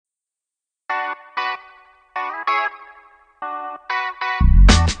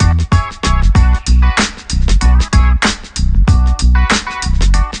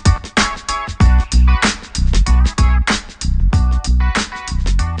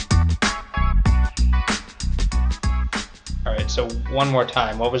so one more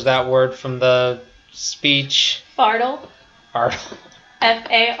time. What was that word from the speech? Fardel. Fardel.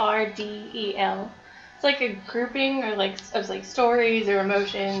 Fardel. It's like a grouping or of stories or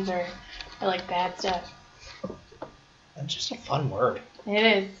emotions or like bad stuff. That's just a fun word. It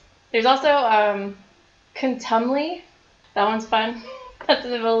is. There's also contumely. That one's fun. That's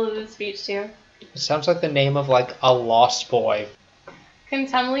in the middle of the speech too. It sounds like the name of like a lost boy.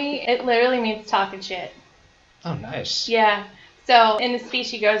 Contumely, it literally means talking shit. Oh, nice. Yeah. So in the speech,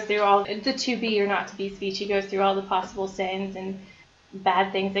 he goes through all the to be or not to be speech. He goes through all the possible sins and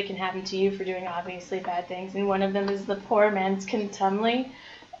bad things that can happen to you for doing obviously bad things. And one of them is the poor man's contumely.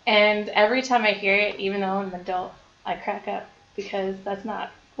 And every time I hear it, even though I'm an adult, I crack up because that's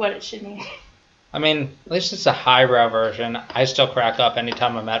not what it should mean. I mean, at least it's a highbrow version. I still crack up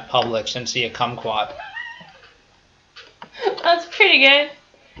anytime I'm at Publix and see a kumquat. That's pretty good.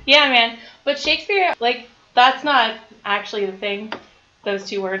 Yeah, man. But Shakespeare, that's not actually the thing. Those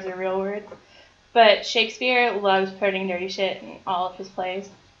two words are real words. But Shakespeare loves putting dirty shit in all of his plays.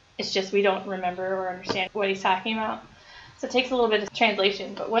 It's just we don't remember or understand what he's talking about. So it takes a little bit of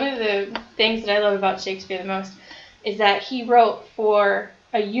translation. But one of the things that I love about Shakespeare the most is that he wrote for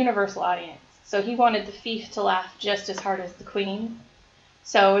a universal audience. So he wanted the thief to laugh just as hard as the queen.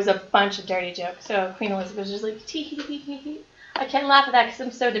 So it was a bunch of dirty jokes. So Queen Elizabeth was just like, tee hee hee hee hee. I can't laugh at that because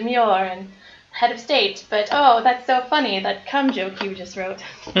I'm so demure and head of state. But oh, that's so funny, that cum joke you just wrote.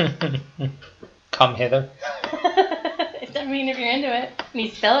 Come hither. I mean, if you're into it, and you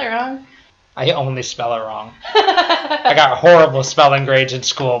spell it wrong. I only spell it wrong. I got horrible spelling grades in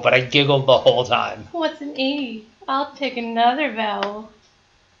school, but I giggled the whole time. What's an E? I'll pick another vowel.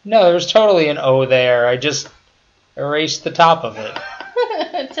 No, there was totally an O there. I just erased the top of it.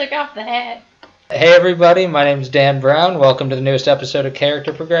 Took off the hat. Hey everybody, my name's Dan Brown. Welcome to the newest episode of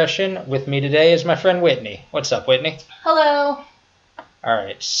Character Progression. With me today is my friend Whitney. What's up, Whitney? Hello.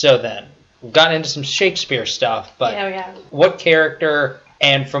 Alright, so then, we've gotten into some Shakespeare stuff, but yeah, we have. What character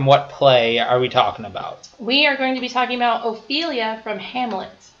and from what play are we talking about? We are going to be talking about Ophelia from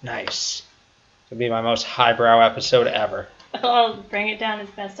Hamlet. Nice. This will be my most highbrow episode ever. I'll bring it down as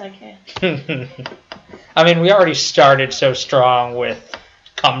best I can. I mean, we already started so strong with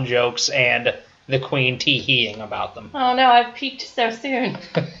cum jokes and the queen tee-heeing about them. Oh no, I've peaked so soon.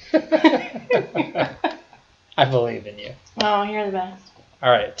 I believe in you. Oh, you're the best.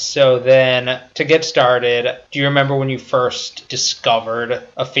 Alright, so then, to get started, do you remember when you first discovered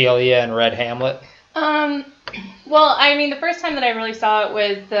Ophelia and read Hamlet? Well, I mean, the first time that I really saw it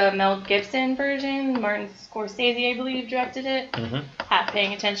was the Mel Gibson version. Martin Scorsese, I believe, directed it. Mm-hmm. Not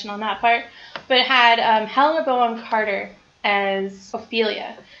paying attention on that part. But it had Helena Bonham Carter as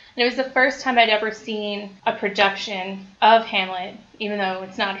Ophelia. And it was the first time I'd ever seen a production of Hamlet, even though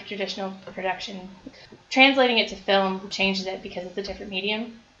it's not a traditional production. Translating it to film changes it because it's a different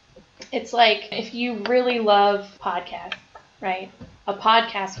medium. It's like if you really love podcasts, right? A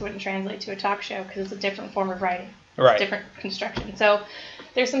podcast wouldn't translate to a talk show because it's a different form of writing. Right. It's different construction. So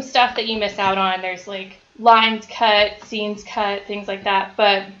there's some stuff that you miss out on. There's like lines cut, scenes cut, things like that.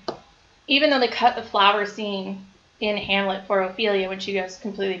 But even though they cut the flower scene in Hamlet for Ophelia when she goes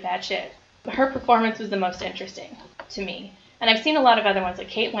completely batshit, her performance was the most interesting to me. And I've seen a lot of other ones, like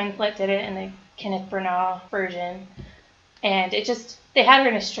Kate Winslet did it in the Kenneth Branagh version. And it just, they had her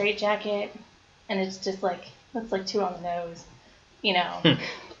in a straitjacket, and it's just like, looks like two on the nose, you know.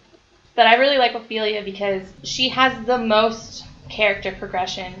 But I really like Ophelia because she has the most character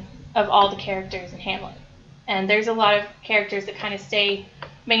progression of all the characters in Hamlet. And there's a lot of characters that kind of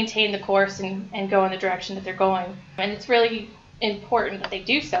maintain the course and go in the direction that they're going. And it's really important that they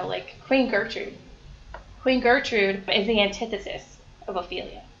do so, like Queen Gertrude. Queen Gertrude is the antithesis of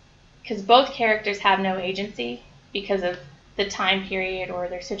Ophelia because both characters have no agency because of the time period or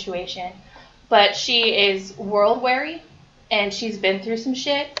their situation. But she is world-weary and she's been through some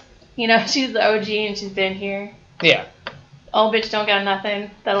shit. You know, she's the OG and she's been here. Yeah. Old bitch don't got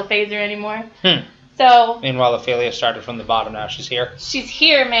nothing that'll phase her anymore. So meanwhile, Ophelia started from the bottom, now she's here. She's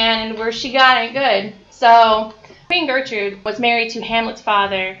here, man, and where she got ain't good. So Queen Gertrude was married to Hamlet's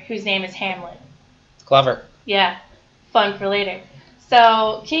father, whose name is Hamlet. Clever. Yeah, fun for later.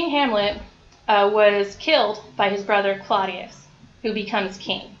 So King Hamlet was killed by his brother Claudius, who becomes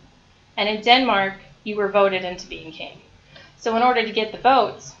king. And in Denmark, you were voted into being king. So in order to get the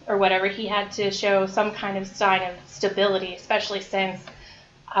votes, or whatever, he had to show some kind of sign of stability, especially since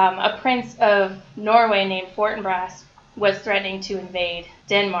a prince of Norway named Fortinbras was threatening to invade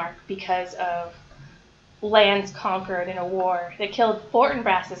Denmark because of lands conquered in a war that killed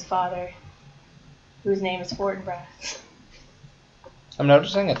Fortinbras's father, whose name is Fortinbras. I'm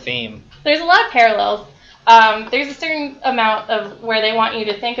noticing a theme. There's a lot of parallels. There's a certain amount of where they want you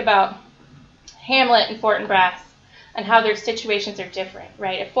to think about Hamlet and Fortinbras and how their situations are different,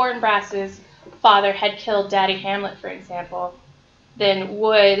 right? If Fortinbras's father had killed Daddy Hamlet, for example, then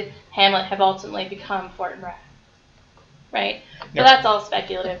would Hamlet have ultimately become Fortinbras, right? So Yep. that's all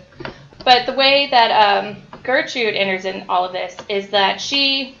speculative. But the way that Gertrude enters in all of this is that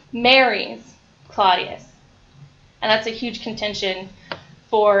she marries Claudius. And that's a huge contention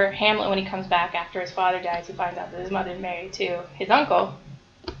for Hamlet when he comes back after his father dies. He finds out that his mother's married to his uncle.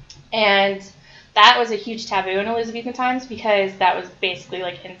 And that was a huge taboo in Elizabethan times because that was basically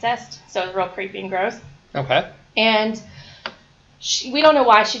like incest. So it was real creepy and gross. Okay. And we don't know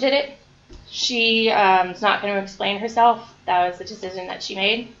why she did it. She is not going to explain herself. That was the decision that she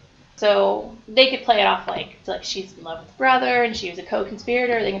made. So they could play it off like she's in love with the brother and she was a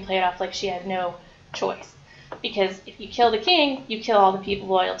co-conspirator. They can play it off like she had no choice. Because if you kill the king, you kill all the people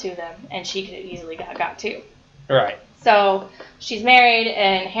loyal to them, and she could have easily got too. Right. So she's married,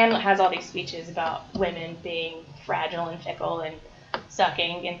 and Hamlet has all these speeches about women being fragile and fickle and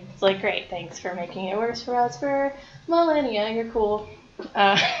sucking, and it's like, great, thanks for making it worse for us for millennia. You're cool.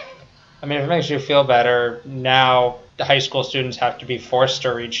 I mean, if it makes you feel better, now the high school students have to be forced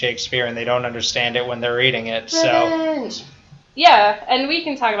to read Shakespeare, and they don't understand it when they're reading it. Revenge. So yeah, and we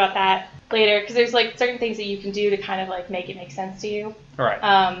can talk about that later because there's like certain things that you can do to kind of like make it make sense to you.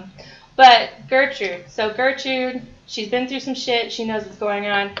 Right. But Gertrude, she's been through some shit. She knows what's going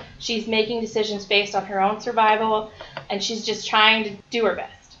on. She's making decisions based on her own survival, and she's just trying to do her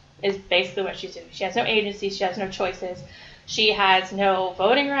best, is basically what she's doing. She has no agency. She has no choices. She has no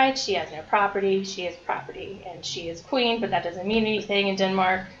voting rights. She has no property. She is property, and she is queen, but that doesn't mean anything in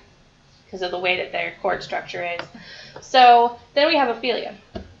Denmark because of the way that their court structure is. So then we have Ophelia.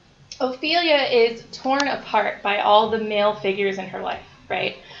 Ophelia is torn apart by all the male figures in her life,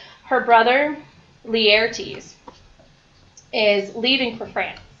 right? Her brother, Laertes, is leaving for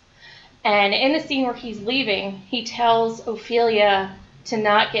France. And in the scene where he's leaving, he tells Ophelia to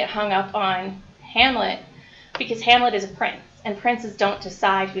not get hung up on Hamlet because Hamlet is a prince, and princes don't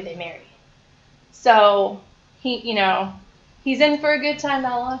decide who they marry. So, he's in for a good time,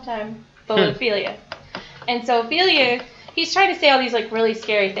 not a long time, but with Ophelia. And so Ophelia, he's trying to say all these, like, really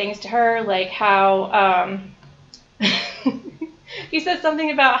scary things to her, like how, he says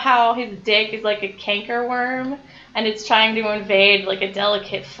something about how his dick is like a cankerworm, and it's trying to invade, like, a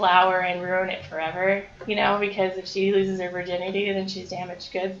delicate flower and ruin it forever, because if she loses her virginity, then she's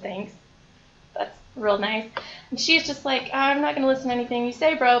damaged goods, thanks. That's real nice. And she's just like, I'm not going to listen to anything you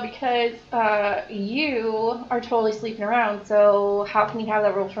say, bro, because you are totally sleeping around, so how can you have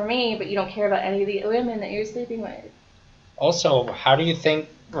that rule for me, but you don't care about any of the women that you're sleeping with? Also, how do you think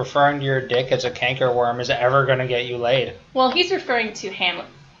referring to your dick as a cankerworm is ever going to get you laid? Well, he's referring to Hamlet.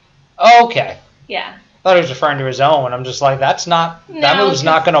 Okay. Yeah. I thought he was referring to his own. I'm just like, that move's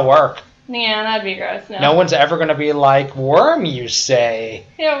not going to work. Yeah, that'd be gross. No one's ever going to be like, worm, you say.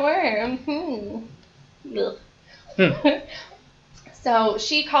 Yeah, worm. So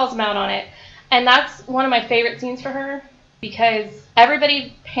she calls him out on it. And that's one of my favorite scenes for her because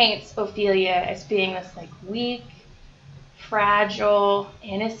everybody paints Ophelia as being this, like, weak, fragile,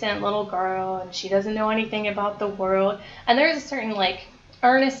 innocent little girl, and she doesn't know anything about the world. And there's a certain, like,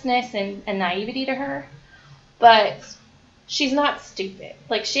 earnestness and naivety to her, but she's not stupid.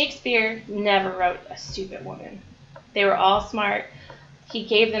 Like, Shakespeare never wrote a stupid woman. They were all smart. He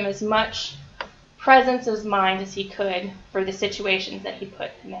gave them as much presence of mind as he could for the situations that he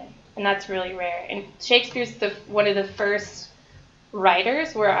put them in, and that's really rare. And Shakespeare's one of the first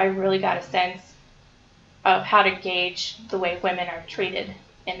writers where I really got a sense of how to gauge the way women are treated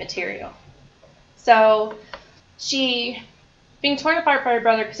in material. So she being torn apart by her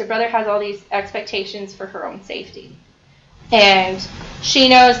brother because her brother has all these expectations for her own safety. And she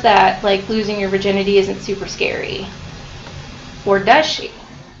knows that, like, losing your virginity isn't super scary. Or does she?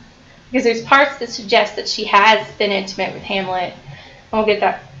 Because there's parts that suggest that she has been intimate with Hamlet. We'll get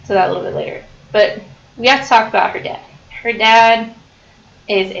to that a little bit later. But we have to talk about her dad. Her dad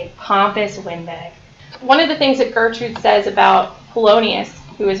is a pompous windbag. One of the things that Gertrude says about Polonius,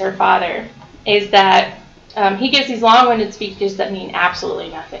 who is her father, is that he gives these long-winded speeches that mean absolutely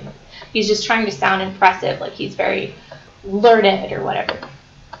nothing. He's just trying to sound impressive, like he's very learned or whatever.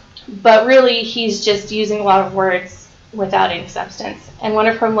 But really, he's just using a lot of words without any substance. And one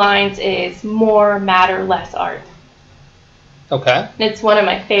of her lines is, more matter, less art. Okay. And it's one of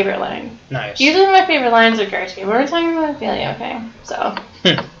my favorite lines. Nice. Usually my favorite lines are Gertrude. We're talking about Ophelia, okay? So,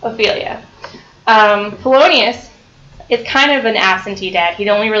 Ophelia. Polonius is kind of an absentee dad. He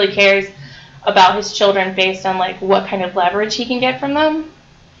only really cares about his children based on, like, what kind of leverage he can get from them.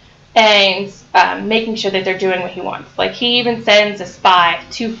 and making sure that they're doing what he wants. Like, he even sends a spy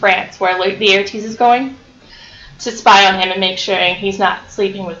to France, where Laertes is going, to spy on him and make sure he's not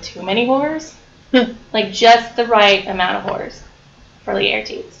sleeping with too many whores. Like, just the right amount of whores for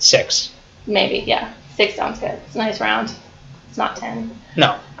Laertes. 6. Maybe, yeah. 6 sounds good. It's a nice round. It's not 10.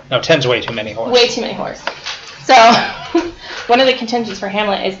 No, 10's way too many whores. Way too many whores. So, one of the contentions for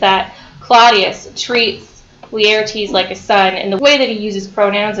Hamlet is that Claudius treats Laertes like a son in the way that he uses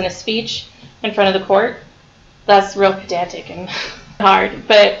pronouns in his speech in front of the court. That's real pedantic and hard.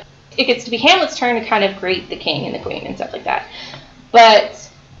 But it gets to be Hamlet's turn to kind of greet the king and the queen and stuff like that. But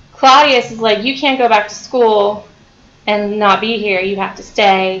Claudius is like, you can't go back to school and not be here. You have to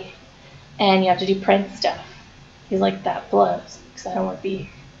stay, and you have to do prince stuff. He's like, that blows, because I don't want to be here.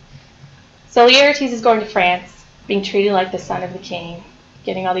 So Laertes is going to France, being treated like the son of the king,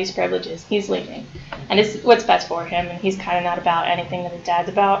 getting all these privileges. He's leaving. And it's what's best for him, and he's kind of not about anything that his dad's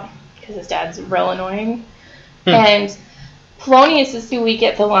about, because his dad's real annoying. And Polonius is who we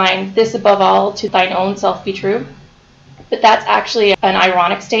get the line, this above all, to thine own self be true. But that's actually an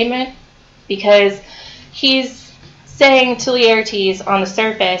ironic statement, because he's saying to Laertes on the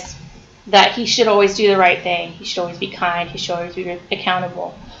surface that he should always do the right thing, he should always be kind, he should always be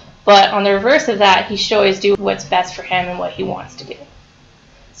accountable. But on the reverse of that, he should always do what's best for him and what he wants to do.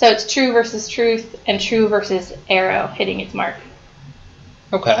 So it's true versus truth, and true versus arrow hitting its mark.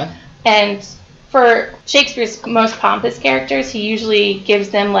 Okay. And for Shakespeare's most pompous characters, he usually gives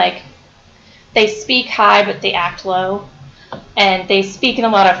them, like, they speak high but they act low, and they speak in a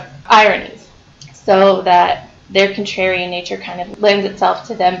lot of ironies, so that their contrarian nature kind of lends itself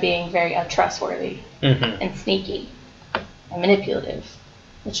to them being very untrustworthy and sneaky and manipulative,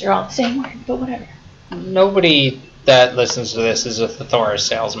 which are all the same word, but whatever. Nobody that listens to this is a thesaurus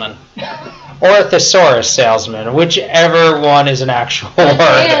salesman. Or a thesaurus salesman, whichever one is an actual word.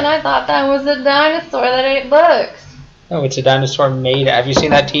 Man, I thought that was a dinosaur that ate books. No, it's a dinosaur made. Have you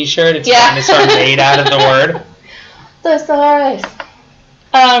seen that T-shirt? It's Yeah. a dinosaur made out of the word. Thesaurus.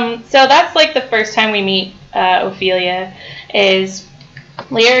 So that's like the first time we meet Ophelia. Is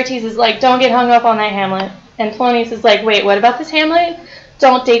Laertes is like, don't get hung up on that Hamlet, and Polonius is like, wait, what about this Hamlet?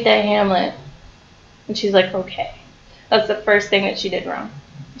 Don't date that Hamlet. And she's like, okay. That's the first thing that she did wrong.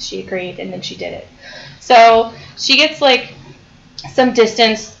 She agreed, and then she did it. So she gets like some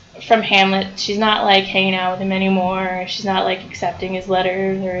distance from Hamlet. She's not like hanging out with him anymore. She's not like accepting his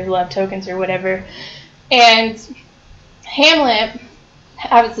letters or his love tokens or whatever. And Hamlet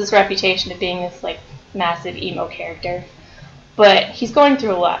has this reputation of being this like massive emo character, but he's going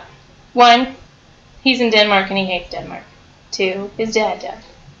through a lot. 1, he's in Denmark and he hates Denmark. 2, his dad died.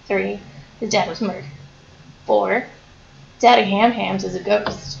 3, his dad was murdered. 4, Daddy Ham Hams is a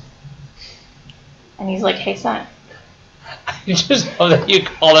ghost. And he's like, hey son. I just love that you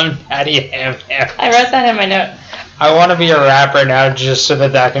call him Daddy Ham Ham. I wrote that in my note. I want to be a rapper now just so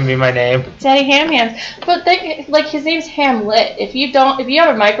that can be my name. Daddy Ham Hams. But think, like, his name's Hamlet. If you have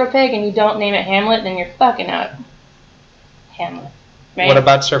a micropig and you don't name it Hamlet, then you're fucking up. Hamlet. Right? What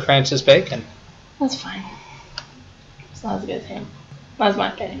about Sir Francis Bacon? That's fine. It's not as good as him. That's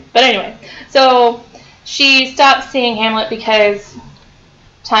my opinion. But anyway, so she stopped seeing Hamlet because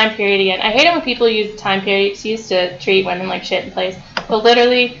time period again. I hate it when people use time period excuse to treat women like shit in plays, but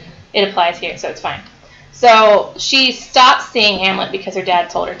literally it applies here, so it's fine. So she stopped seeing Hamlet because her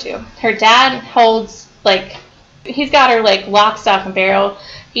dad told her to. Her dad holds, like, he's got her like lock, stock, and barrel.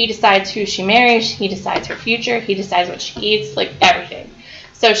 He decides who she marries. He decides her future. He decides what she eats, like everything.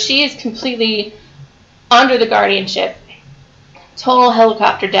 So she is completely under the guardianship. Total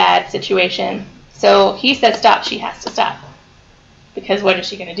helicopter dad situation. So he said stop, she has to stop. Because what is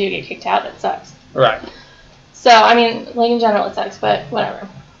she going to do? Get kicked out? That sucks. Right. So, I mean, like in general it sucks, but whatever.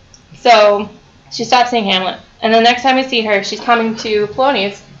 So she stopped seeing Hamlet. And the next time I see her, she's coming to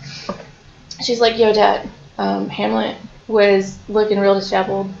Polonius. She's like, yo, Dad, Hamlet was looking real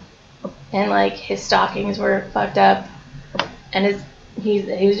disheveled. And, like, his stockings were fucked up. And he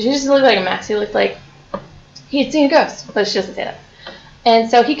just looked like a mess. He looked like he had seen a ghost. But she doesn't say that. And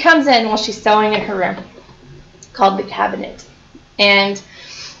so he comes in while she's sewing in her room, called the cabinet. And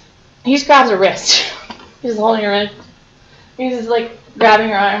he just grabs her wrist. He's just holding her wrist. He's just, like, grabbing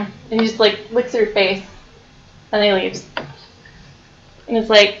her arm. And he just, like, licks her face. And then he leaves. And it's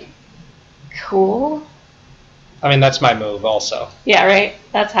like, cool. I mean, that's my move also. Yeah, right?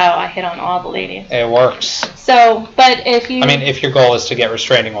 That's how I hit on all the ladies. It works. So, but if you... I mean, if your goal is to get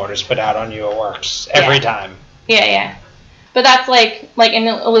restraining orders put out on you, it works. Every time. Yeah. But that's like in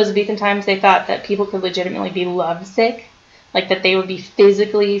the Elizabethan times, they thought that people could legitimately be lovesick. Like, that they would be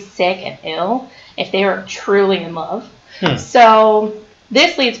physically sick and ill if they were truly in love. So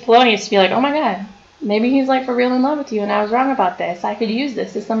This leads Polonius to be like, oh my god, maybe he's like for real in love with you and I was wrong about this. I could use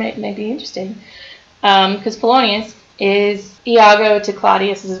this. This may be interesting. Because Polonius is Iago to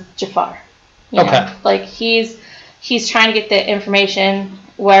Claudius's Jafar. You know? Like he's trying to get the information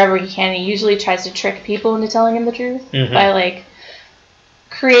wherever he can. He usually tries to trick people into telling him the truth by like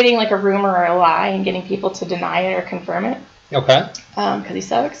creating like a rumor or a lie and getting people to deny it or confirm it. Okay. Because he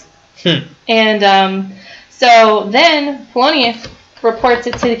sucks. And so then Polonius reports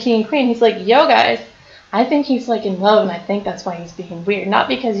it to the king and queen. He's like, yo guys, I think he's like in love and I think that's why he's being weird. Not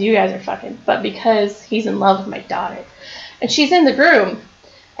because you guys are fucking, but because he's in love with my daughter. And she's in the room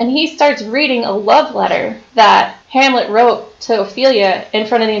and he starts reading a love letter that Hamlet wrote to Ophelia in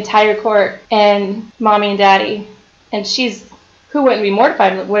front of the entire court and mommy and daddy. And who wouldn't be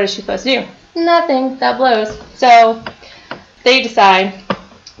mortified? What is she supposed to do? Nothing. That blows. So they decide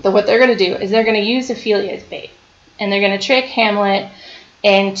that what they're going to do is they're going to use Ophelia as bait. And they're going to trick Hamlet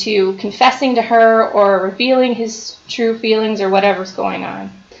into confessing to her or revealing his true feelings or whatever's going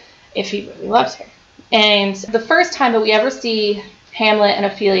on if he really loves her. And the first time that we ever see Hamlet and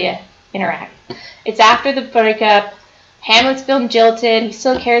Ophelia interact, it's after the breakup. Hamlet's feeling jilted. He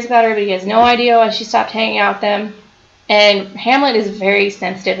still cares about her, but he has no idea why she stopped hanging out with them. And Hamlet is very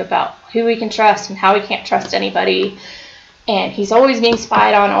sensitive about who he can trust and how he can't trust anybody. And he's always being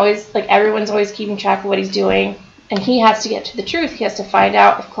spied on, always like everyone's always keeping track of what he's doing. And he has to get to the truth. He has to find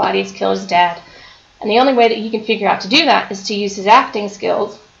out if Claudius killed his dad. And the only way that he can figure out to do that is to use his acting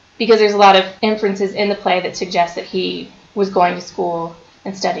skills, because there's a lot of inferences in the play that suggest that he was going to school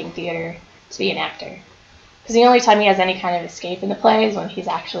and studying theater to be an actor. Because the only time he has any kind of escape in the play is when he's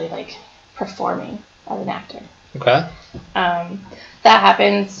actually like performing as an actor. Okay. That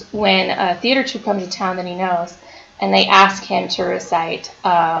happens when a theater troupe comes to town that he knows, and they ask him to recite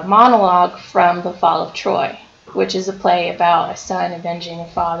a monologue from The Fall of Troy, which is a play about a son avenging a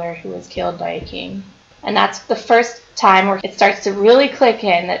father who was killed by a king. And that's the first time where it starts to really click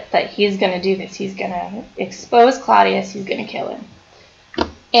in that he's going to do this. He's going to expose Claudius. He's going to kill him.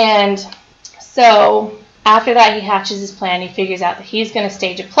 And so after that, he hatches his plan. He figures out that he's going to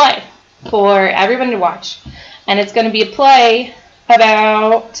stage a play for everyone to watch. And it's going to be a play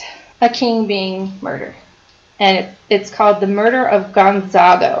about a king being murdered. And it's called The Murder of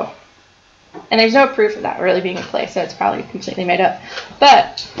Gonzago. And there's no proof of that really being a play, so it's probably completely made up.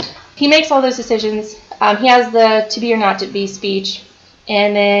 But he makes all those decisions. He has the to be or not to be speech.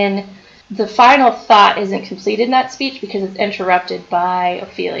 And then the final thought isn't completed in that speech because it's interrupted by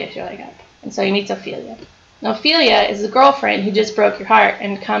Ophelia showing up. And so he meets Ophelia. Now, Ophelia is the girlfriend who just broke your heart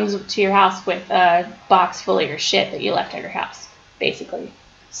and comes to your house with a box full of your shit that you left at your house, basically.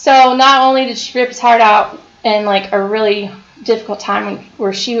 So not only did she rip his heart out in like a really difficult time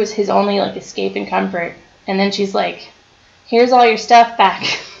where she was his only like escape and comfort, and then she's like, here's all your stuff back.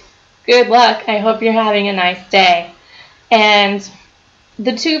 Good luck. I hope you're having a nice day. And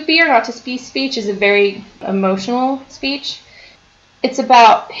the to be or not to be speech is a very emotional speech. It's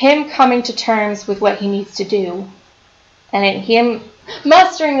about him coming to terms with what he needs to do and him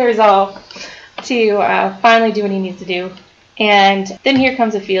mustering the resolve to finally do what he needs to do. And then here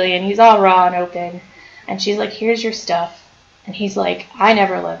comes Ophelia, and he's all raw and open, and she's like, here's your stuff. And he's like, I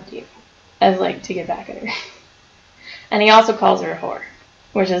never loved you, as like to get back at her. And he also calls her a whore,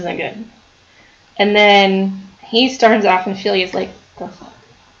 which isn't good. And then he storms off, and Ophelia's like, the fuck?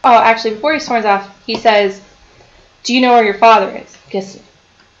 Oh, actually, before he storms off, he says, do you know where your father is? Because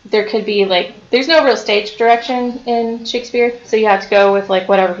there could be like, there's no real stage direction in Shakespeare, so you have to go with like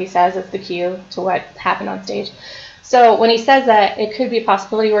whatever he says as the cue to what happened on stage. So when he says that, it could be a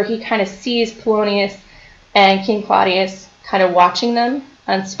possibility where he kind of sees Polonius and King Claudius kind of watching them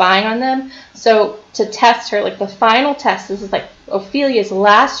and spying on them. So to test her, like the final test, this is like Ophelia's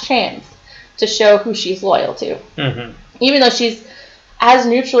last chance to show who she's loyal to. Mm-hmm. Even though she's as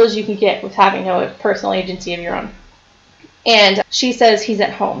neutral as you can get with having no personal agency of your own. And she says he's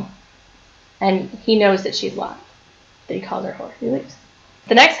at home. And he knows that she's lying. That he called her whore. He leaves.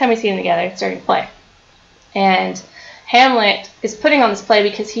 The next time we see them together, it's during play. And Hamlet is putting on this play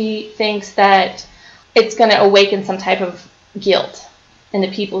because he thinks that it's going to awaken some type of guilt in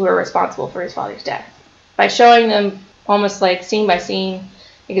the people who are responsible for his father's death. By showing them almost like scene by scene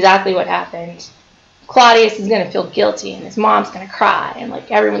exactly what happened, Claudius is going to feel guilty and his mom's going to cry and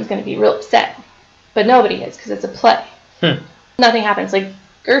like everyone's going to be real upset. But nobody is because it's a play. Nothing happens. Like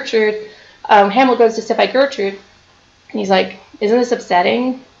Gertrude, Hamlet goes to sit by Gertrude and he's like, isn't this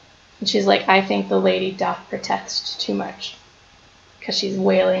upsetting? And she's like, I think the lady doth protest too much because she's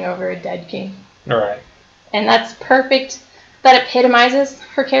wailing over a dead king. Right. And that's perfect. That epitomizes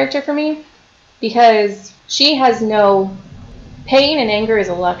her character for me because she has no pain and anger is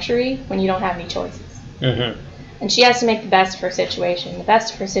a luxury when you don't have any choices. Mm-hmm. And she has to make the best of her situation. The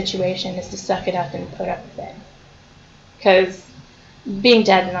best of her situation is to suck it up and put up with it. Because being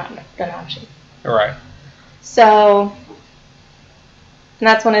dead is not an option. Right. So, and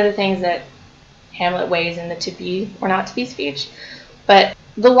that's one of the things that Hamlet weighs in the to be or not to be speech. But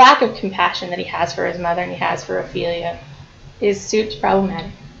the lack of compassion that he has for his mother and he has for Ophelia is super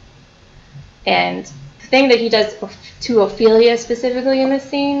problematic. And the thing that he does to Ophelia specifically in this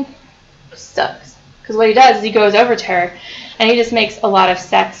scene sucks. Because what he does is he goes over to her and he just makes a lot of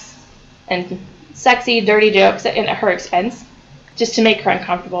sex and sexy, dirty jokes at her expense just to make her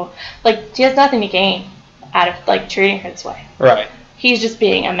uncomfortable. Like, she has nothing to gain out of, like, treating her this way. Right. He's just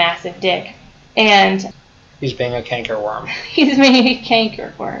being a massive dick. And he's being a cankerworm. He's being a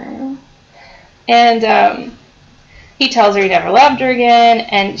cankerworm. And he tells her he never loved her again.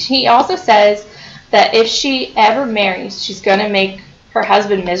 And he also says that if she ever marries, she's going to make her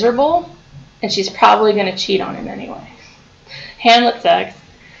husband miserable. And she's probably going to cheat on him anyway. Hamlet sucks.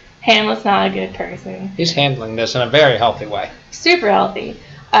 Hamlet's not a good person. He's handling this in a very healthy way. Super healthy.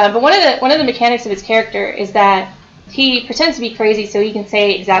 But one of the mechanics of his character is that he pretends to be crazy so he can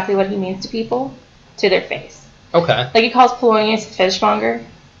say exactly what he means to people to their face. Okay. Like, he calls Polonius a fishmonger.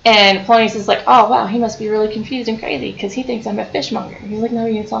 And Polonius is like, oh, wow, he must be really confused and crazy because he thinks I'm a fishmonger. He's like, no,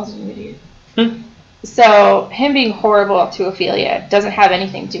 you insulted you, idiot. So him being horrible to Ophelia doesn't have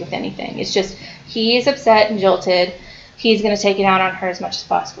anything to do with anything. It's just he is upset and jilted. He's going to take it out on her as much as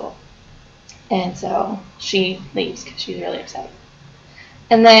possible. And so she leaves because she's really upset.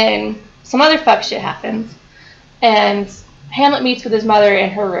 And then some other fuck shit happens. And Hamlet meets with his mother in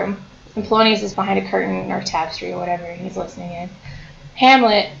her room. And Polonius is behind a curtain or tapestry or whatever, and he's listening in.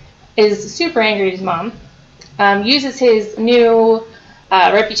 Hamlet is super angry at his mom. Uses his new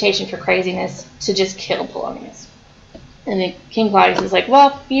reputation for craziness to just kill Polonius. And then King Claudius is like,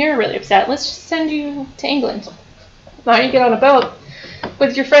 well, you're really upset. Let's just send you to England. Why don't you get on a boat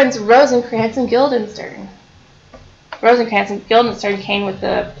with your friends Rosencrantz and Guildenstern? Rosencrantz and Guildenstern came with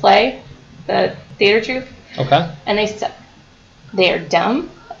the play, the theater troupe. Okay. And they are dumb,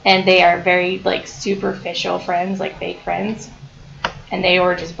 and they are very, like, superficial friends, like fake friends. And they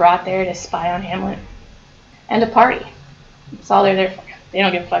were just brought there to spy on Hamlet and to party. That's all they're there for. They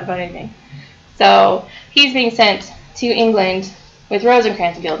don't give a fuck about anything. So he's being sent to England with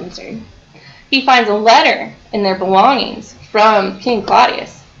Rosencrantz and Guildenstern. He finds a letter in their belongings from King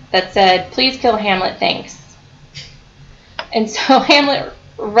Claudius that said, please kill Hamlet, thanks. And so Hamlet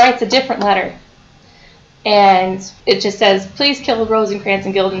writes a different letter. And it just says, please kill Rosencrantz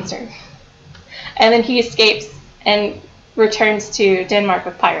and Guildenstern. And then he escapes and returns to Denmark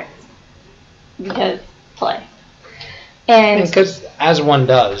with pirates. Because play. And because as one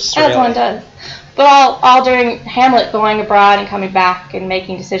does. As one does. But all during Hamlet going abroad and coming back and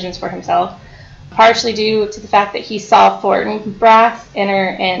making decisions for himself, partially due to the fact that he saw Fortinbras enter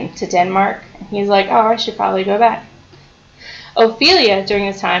into Denmark. And he's like, oh, I should probably go back. Ophelia, during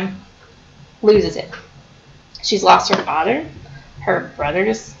this time, loses it. She's lost her father. Her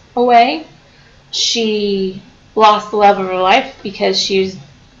brother's away. She lost the love of her life because she was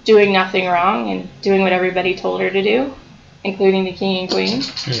doing nothing wrong and doing what everybody told her to do, including the king and queen.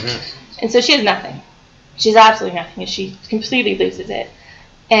 Mm-hmm. And so she has nothing. She's absolutely nothing, and she completely loses it.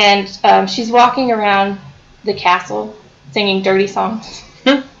 And she's walking around the castle singing dirty songs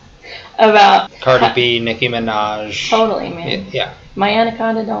about Cardi B, Nicki Minaj. Totally, man. Yeah. My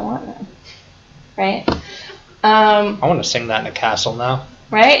anaconda don't want none. Right? I want to sing that in a castle now.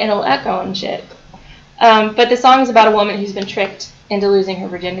 Right? And it'll echo and shit. But the song is about a woman who's been tricked into losing her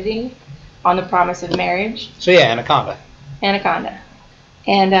virginity on the promise of marriage. So yeah, Anaconda. Anaconda.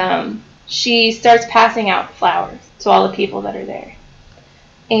 And she starts passing out flowers to all the people that are there.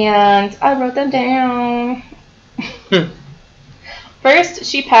 And I wrote them down. First,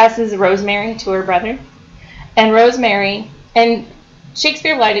 she passes rosemary to her brother. And rosemary, and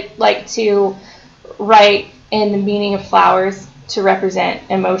Shakespeare liked to write in the meaning of flowers to represent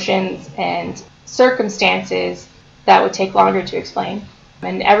emotions and circumstances that would take longer to explain.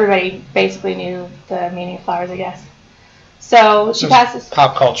 And everybody basically knew the meaning of flowers, I guess. So she passes...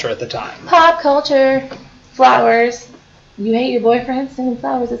 Pop culture at the time. Pop culture. Flowers. You hate your boyfriend, singing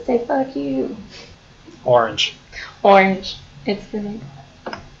flowers that say, fuck you. Orange. Orange. It's the name.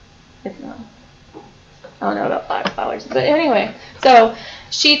 It's not. I don't know about flowers. But anyway, so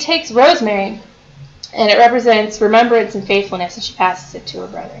she takes rosemary, and it represents remembrance and faithfulness, and she passes it to her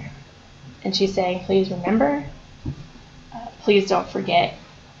brother. And she's saying, please remember, please don't forget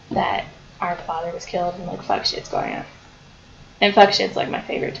that our father was killed, and like fuck shit's going on. And fuck shit's like my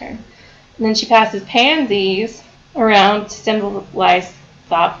favorite term. And then she passes pansies around to symbolize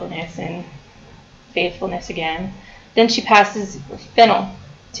thoughtfulness and faithfulness again. Then she passes fennel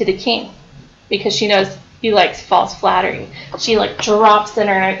to the king because she knows he likes false flattery. She like drops in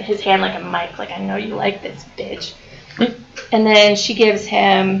his hand like a mic, like, I know you like this, bitch. And then she gives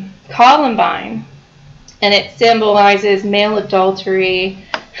him columbine, and it symbolizes male adultery,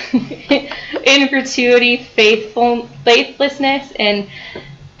 ingratuity, faithlessness, and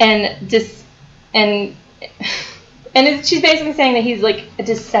she's basically saying that he's like a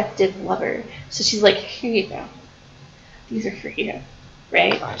deceptive lover. So she's like, here you go. These are for you,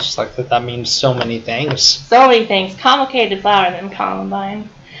 right? I just like that means so many things. So many things. Complicated flower than columbine.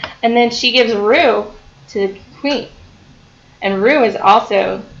 And then she gives rue to the queen. And rue is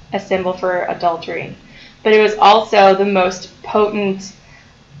also a symbol for adultery. But it was also the most potent,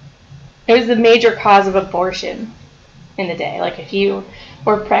 it was the major cause of abortion in the day. Like if you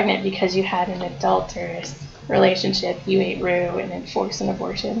were pregnant because you had an adulterous relationship, you ate rue and then forced an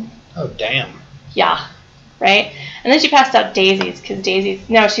abortion. Oh, damn. Yeah. Right? And then she passed out daisies because daisies,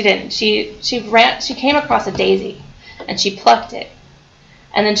 no, she didn't. She came across a daisy and she plucked it.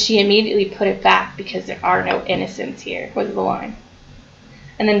 And then she immediately put it back because there are no innocents here, was the line.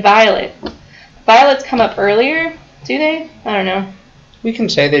 And then violet. Violets come up earlier, do they? I don't know. We can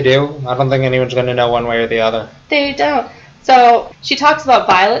say they do. I don't think anyone's going to know one way or the other. They don't. So she talks about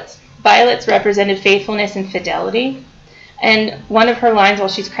violets. Violets represented faithfulness and fidelity. And one of her lines while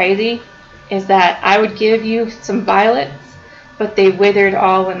she's crazy is that I would give you some violets, but they withered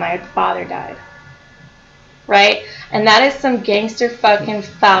all when my father died. Right? And that is some gangster fucking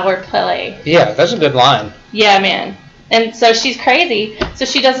flower play. Yeah, that's a good line. Yeah, man. And so she's crazy. So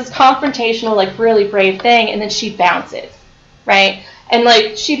she does this confrontational, like, really brave thing, and then she bounces. Right? And,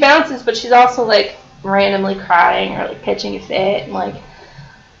 like, she bounces, but she's also, like, randomly crying or, like, pitching a fit and, like,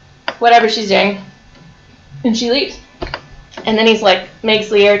 whatever she's doing. And she leaves. And then he's like, makes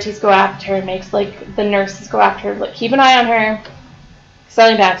Laertes go after her, makes like the nurses go after her, like keep an eye on her.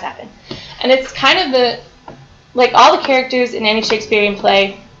 Something bad's happened. And it's kind of the, like all the characters in any Shakespearean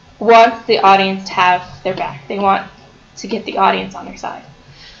play want the audience to have their back. They want to get the audience on their side.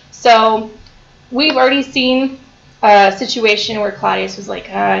 So we've already seen a situation where Claudius was like,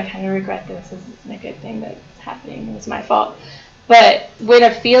 I kind of regret this. This isn't a good thing that's happening. It was my fault. But when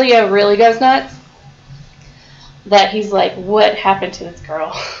Ophelia really goes nuts, that he's like, what happened to this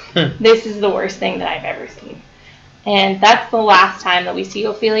girl? This is the worst thing that I've ever seen. And that's the last time that we see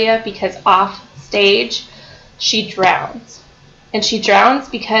Ophelia, because off stage, she drowns. And she drowns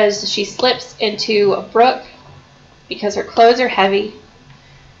because she slips into a brook because her clothes are heavy.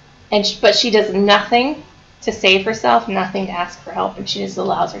 But she does nothing to save herself, nothing to ask for help, and she just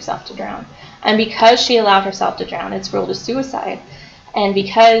allows herself to drown. And because she allowed herself to drown, it's ruled as suicide. And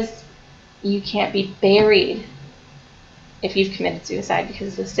because you can't be buried if you've committed suicide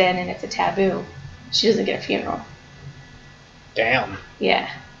because it's a sin and it's a taboo, she doesn't get a funeral. Damn. Yeah.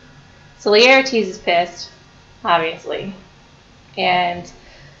 So Laertes is pissed, obviously. And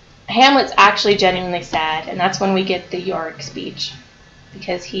Hamlet's actually genuinely sad, and that's when we get the Yorick speech,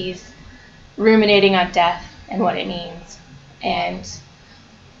 because he's ruminating on death and what it means, and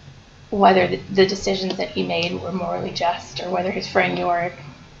whether the decisions that he made were morally just, or whether his friend Yorick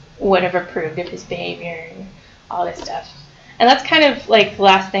would have approved of his behavior and all this stuff. And that's kind of like the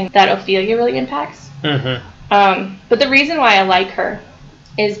last thing that Ophelia really impacts. Mm-hmm. But the reason why I like her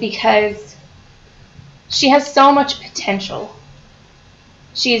is because she has so much potential.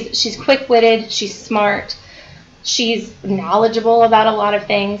 She's quick-witted, she's smart, she's knowledgeable about a lot of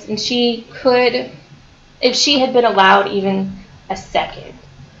things, and she could, if she had been allowed even a second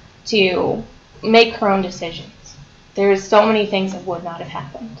to make her own decisions, there's so many things that would not have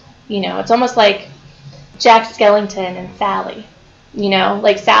happened. You know, it's almost like Jack Skellington and Sally. You know,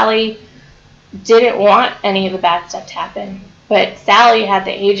 like Sally didn't want any of the bad stuff to happen, but Sally had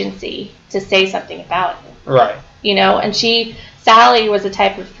the agency to say something about it. Right. You know, and Sally was the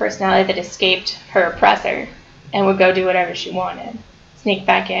type of personality that escaped her oppressor and would go do whatever she wanted. Sneak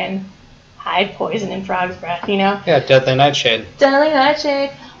back in, hide poison in Frog's breath, you know? Yeah, Deadly Nightshade. Deadly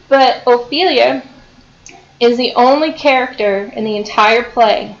Nightshade. But Ophelia is the only character in the entire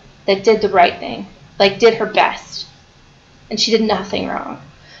play that did the right thing. Like, did her best. And she did nothing wrong.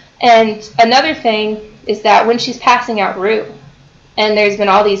 And another thing is that when she's passing out rue, and there's been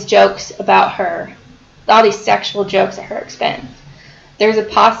all these jokes about her, all these sexual jokes at her expense, there's a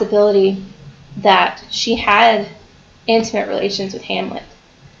possibility that she had intimate relations with Hamlet,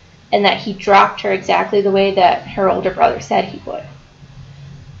 and that he dropped her exactly the way that her older brother said he would.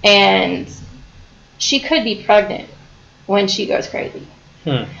 And she could be pregnant when she goes crazy.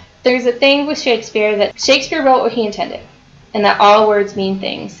 there's a thing with Shakespeare that Shakespeare wrote what he intended, and that all words mean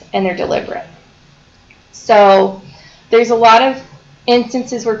things, and they're deliberate. So there's a lot of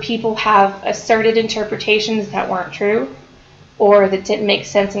instances where people have asserted interpretations that weren't true or that didn't make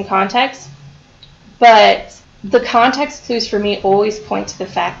sense in context. But the context clues for me always point to the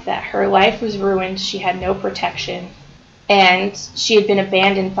fact that her life was ruined, she had no protection, and she had been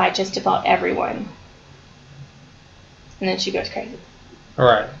abandoned by just about everyone. And then she goes crazy.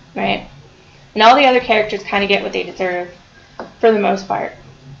 Right. Right? And all the other characters kind of get what they deserve for the most part.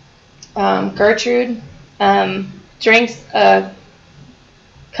 Gertrude drinks a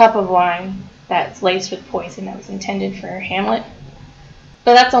cup of wine that's laced with poison that was intended for Hamlet.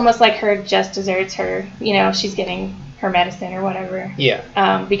 But that's almost like her just deserts her, she's getting her medicine or whatever.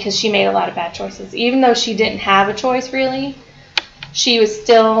 Yeah. Because she made a lot of bad choices. Even though she didn't have a choice, really, she was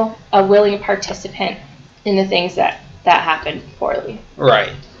still a willing participant in the things that happened poorly.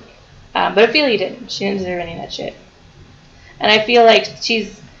 Right. But Ophelia didn't. She didn't deserve any of that shit. And I feel like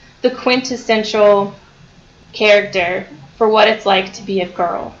she's the quintessential character for what it's like to be a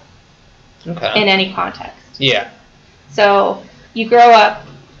girl. Okay. In any context. Yeah. So you grow up,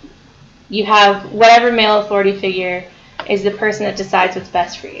 you have whatever male authority figure is the person that decides what's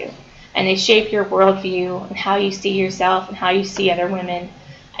best for you. And they shape your worldview and how you see yourself and how you see other women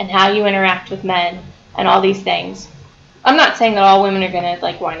and how you interact with men and all these things. I'm not saying that all women are going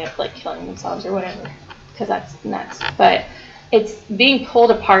to wind up killing themselves or whatever, because that's nuts. But it's being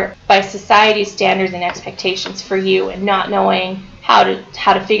pulled apart by society's standards and expectations for you and not knowing how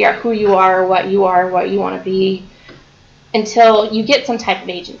to figure out who you are, what you want to be, until you get some type of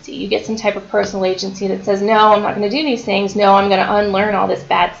agency. You get some type of personal agency that says, no, I'm not going to do these things. No, I'm going to unlearn all this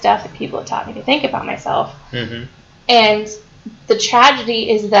bad stuff that people have taught me to think about myself. Mm-hmm. And the tragedy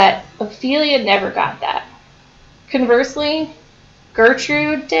is that Ophelia never got that. Conversely,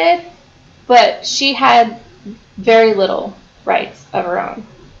 Gertrude did, but she had very little rights of her own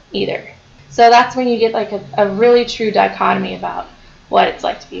either. So that's when you get a really true dichotomy about what it's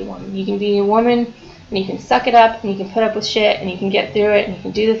like to be a woman. You can be a woman and you can suck it up and you can put up with shit and you can get through it and you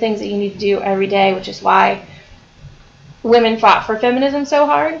can do the things that you need to do every day, which is why women fought for feminism so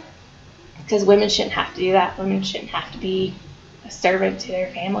hard, because women shouldn't have to do that. Women shouldn't have to be a servant to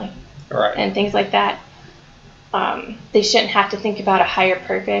their family. Right. And things like that. They shouldn't have to think about a higher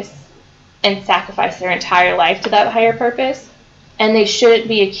purpose and sacrifice their entire life to that higher purpose. And they shouldn't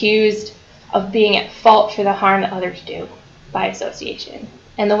be accused of being at fault for the harm that others do by association.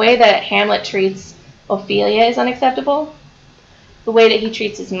 And the way that Hamlet treats Ophelia is unacceptable. The way that he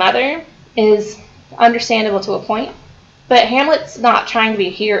treats his mother is understandable to a point. But Hamlet's not trying to be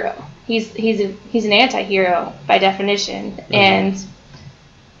a hero. He's an anti-hero by definition. Mm-hmm. And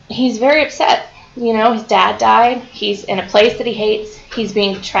he's very upset. His dad died. He's in a place that he hates. He's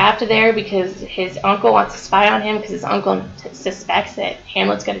being trapped there because his uncle wants to spy on him because his uncle suspects that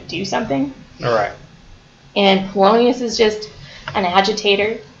Hamlet's going to do something. All right. And Polonius is just an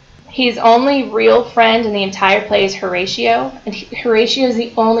agitator. His only real friend in the entire play is Horatio. And Horatio is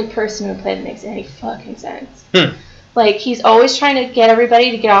the only person in the play that makes any fucking sense. He's always trying to get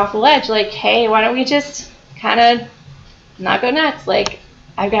everybody to get off the ledge. Hey, why don't we just kind of not go nuts?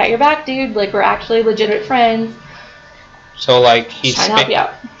 I've got your back, dude. We're actually legitimate friends. So, he's trying to help you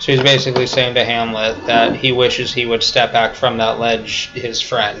out. So he's basically saying to Hamlet that he wishes he would step back from that ledge, his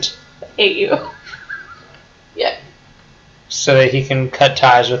friend. Hate you. Yeah. So that he can cut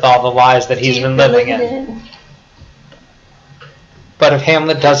ties with all the lies that he's been living in. But if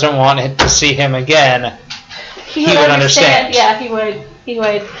Hamlet doesn't want to see him again, he would understand. Yeah, he would.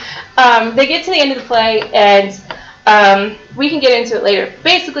 They get to the end of the play, and we can get into it later.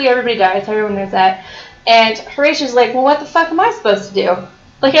 Basically, everybody dies. Everyone knows that. And Horatio's like, well, what the fuck am I supposed to do?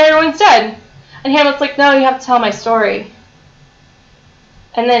 Everyone's dead. And Hamlet's like, no, you have to tell my story.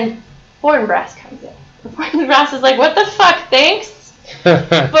 And then Fortinbras comes in. And Fortinbras is like, what the fuck, thanks?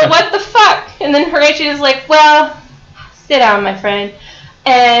 But what the fuck? And then Horatio's like, well, sit down, my friend,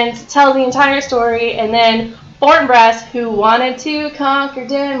 and tell the entire story. And then Fortinbras, who wanted to conquer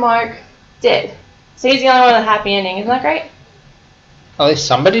Denmark, did. So he's the only one with a happy ending. Isn't that great? At least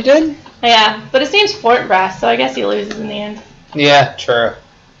somebody did? Yeah, but his name's Fortinbras, so I guess he loses in the end. Yeah, true.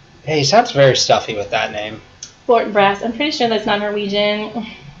 Yeah, he sounds very stuffy with that name. Fortinbras. I'm pretty sure that's not Norwegian.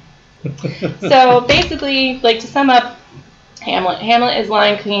 So basically, to sum up, Hamlet is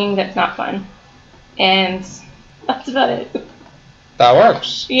Lion King that's not fun. And that's about it. That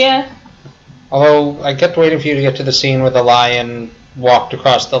works. Yeah. Although, I kept waiting for you to get to the scene where the lion walked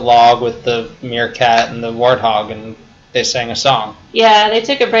across the log with the meerkat and the warthog, and they sang a song. Yeah, they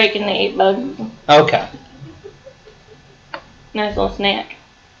took a break and they ate bugs. Okay. Nice little snack.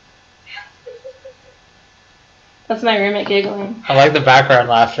 That's my roommate giggling. I like the background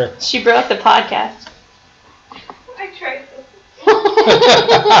laughter. She broke the podcast. I tried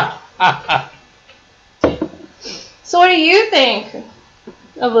this. So what do you think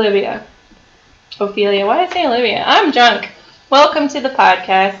of Olivia? Ophelia. Why did I say Olivia? I'm drunk. Welcome to the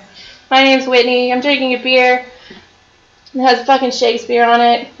podcast. My name's Whitney. I'm drinking a beer. It has fucking Shakespeare on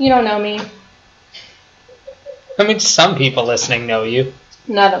it. You don't know me. I mean, some people listening know you.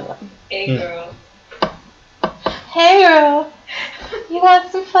 None of them. Hey, girl. Hey girl, you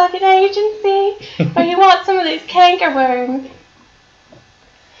want some fucking agency? Or you want some of these cankerworms?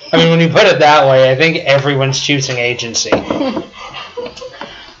 I mean, when you put it that way, I think everyone's choosing agency.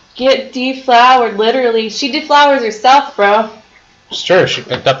 Get deflowered, literally. She deflowers herself, bro. It's true. She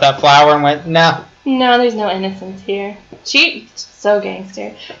picked up that flower and went, nah. No, there's no innocence here. She's so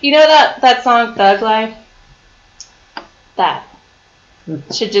gangster. You know that song Thug Life? That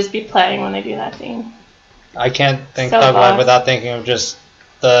should just be playing when they do that scene. I can't think So Thug Life boss. without thinking of just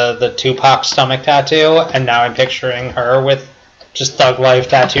the Tupac stomach tattoo, and now I'm picturing her with just Thug Life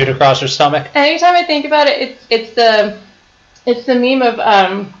tattooed across her stomach. Anytime I think about it, it's the meme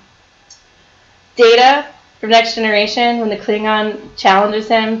of Data from Next Generation when the Klingon challenges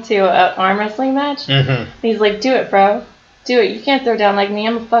him to an arm wrestling match. Mm-hmm. He's like, "Do it, bro. Do it. You can't throw down like me.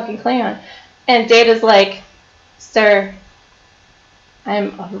 I'm a fucking Klingon." And Data's like, "Sir, I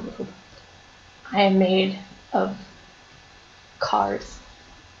am made of cars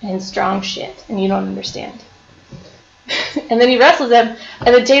and strong shit, and you don't understand." And then he wrestles him,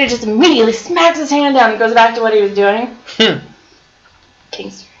 and then Data just immediately smacks his hand down and goes back to what he was doing.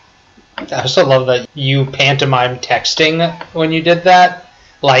 Kingster. I also love that you pantomime texting when you did that.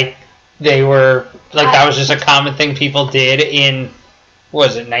 Like, they were, like, that was just a common thing people did in, what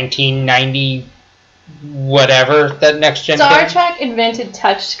was it, 1990, whatever, that next gen Star came? Trek invented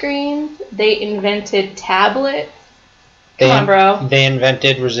touchscreens. They invented tablets. They, Come on, bro. They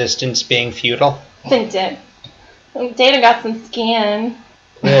invented resistance being futile. They did. Data got some skin.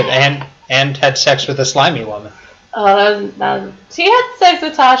 Good. And had sex with a slimy woman. Oh, that was. She had sex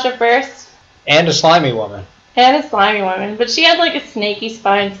with Tasha first. And a slimy woman. And a slimy woman. But she had like a snaky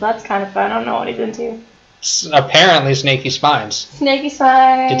spine, so that's kind of fun. I don't know what he's into. Apparently snaky spines. Snaky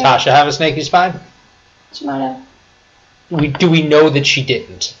spine. Did Tasha have a snaky spine? She might have. Do we know that she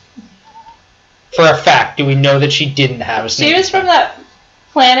didn't? For a fact, do we know that she didn't have a snaky She was spine? from that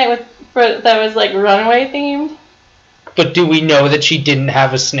planet that was like runaway themed. But do we know that she didn't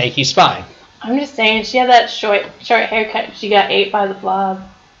have a snaky spine? I'm just saying, she had that short haircut. She got ate by the blob.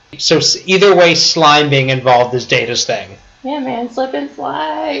 So either way, slime being involved is Data's thing. Yeah, man, slip and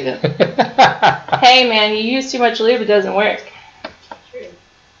slide. Hey, man, you use too much lube, it doesn't work. True.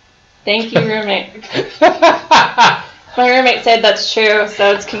 Thank you, roommate. My roommate said that's true,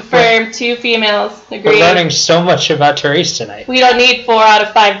 so it's confirmed. 2 females agree. We're learning so much about Therese tonight. We don't need 4 out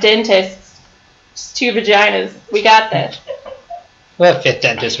of 5 dentists. Just 2 vaginas. We got this. Well, that 5th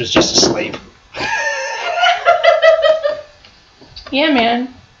dentist was just asleep. Yeah,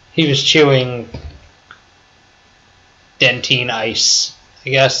 man. He was chewing dentine ice, I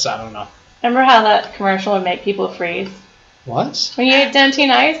guess. I don't know. Remember how that commercial would make people freeze? What? When you ate dentine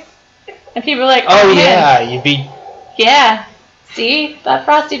ice? And people were like, Oh, man. yeah. You'd be... Yeah. See? That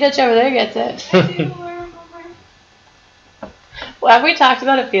frosty bitch over there gets it. Well, have we talked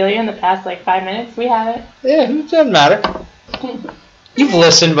about Ophelia in the past, 5 minutes? We haven't. Yeah, it doesn't matter. You've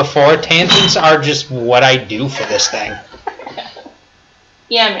listened before. Tangents are just what I do for this thing.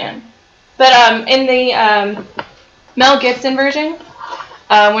 Yeah, man. But in the Mel Gibson version,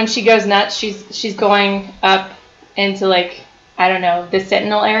 when she goes nuts, she's going up into I don't know, the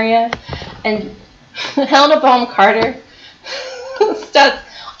Sentinel area, and Helena Bonham Carter starts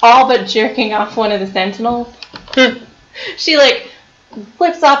all but jerking off one of the Sentinels. She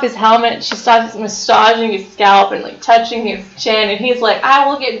flips off his helmet. She starts massaging his scalp and touching his chin, and he's like, "I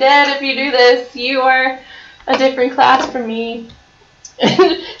will get dead if you do this. You are a different class from me."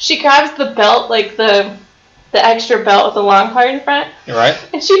 She grabs the belt, the extra belt with the long part in front, Right?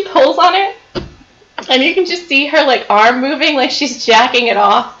 and she pulls on it, and you can just see her arm moving like she's jacking it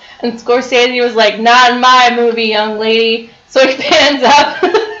off. And Scorsese was like, "Not in my movie, young lady." So he pans up.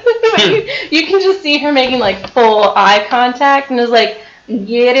 You can just see her making full eye contact, and is like,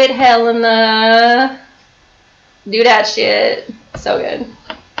 "Get it, Helena. Do that shit." So good.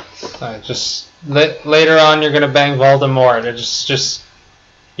 Just later on, you're gonna bang Voldemort. It's just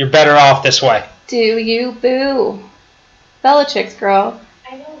you're better off this way. Do you, boo? Bellatrix, girl.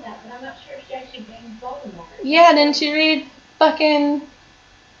 I know that, but I'm not sure if she actually banged Voldemort. Yeah, didn't you read fucking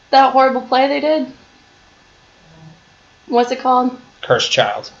that horrible play they did? What's it called? Cursed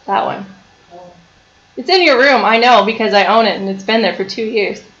child. That one. Oh. It's in your room, I know, because I own it and it's been there for 2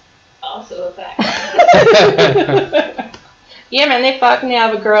 years. Also a fact. Yeah, man, they fucking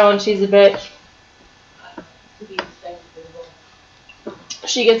have a girl and she's a bitch. To be expected.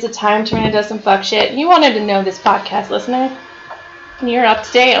 She gets a time turn and does some fuck shit. You wanted to know this podcast, listener. You're up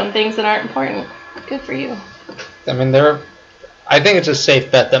to date on things that aren't important. Good for you. I mean, I think it's a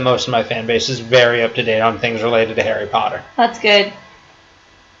safe bet that most of my fan base is very up to date on things related to Harry Potter. That's good.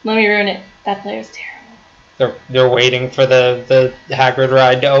 Let me ruin it. That player's terrible. They're waiting for the Hagrid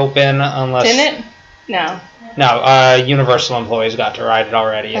ride to open, unless Didn't it? No. No, Universal employees got to ride it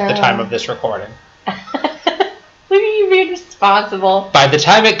already at the time of this recording. Look at you being responsible. By the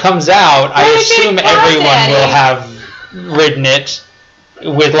time it comes out, I assume everyone will have ridden it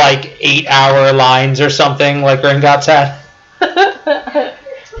with like 8-hour lines or something like Gringotts had.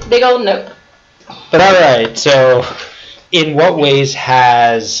 Big old note. But alright, so in what ways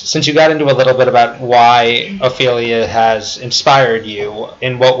since you got into a little bit about why Ophelia has inspired you,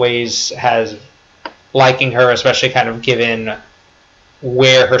 in what ways has liking her, especially kind of given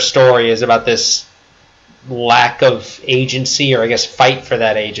where her story is about this lack of agency, or I guess fight for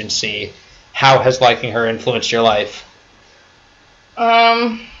that agency, how has liking her influenced your life?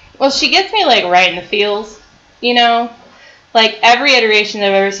 Well, she gets me like right in the feels, you know? Like every iteration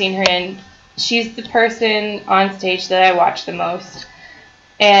I've ever seen her in, she's the person on stage that I watch the most.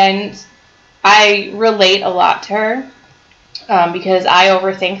 And I relate a lot to her because I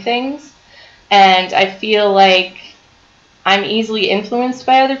overthink things. And I feel like I'm easily influenced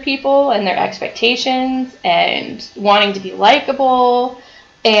by other people and their expectations and wanting to be likable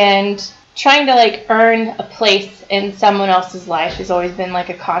and trying to like earn a place in someone else's life has always been like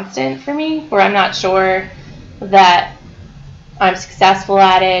a constant for me, where I'm not sure that I'm successful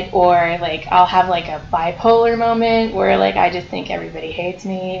at it, or like I'll have like a bipolar moment where like I just think everybody hates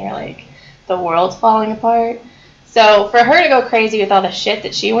me or like the world's falling apart. So for her to go crazy with all the shit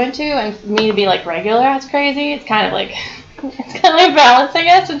that she went to, and for me to be like regular ass crazy, it's kind of like it's kind of like balance, I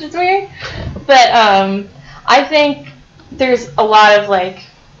guess, which is weird. But I think there's a lot of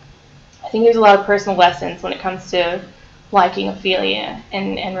personal lessons when it comes to liking Ophelia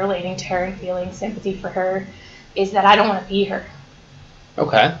and relating to her and feeling sympathy for her. Is that I don't want to be her.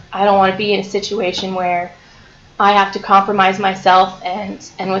 Okay. I don't want to be in a situation where I have to compromise myself and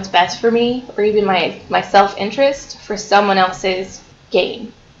what's best for me, or even my self-interest for someone else's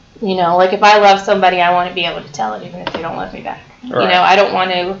gain. You know, like if I love somebody, I want to be able to tell it even if they don't love me back. Right. You know, I don't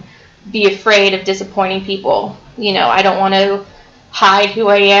want to be afraid of disappointing people. You know, I don't want to hide who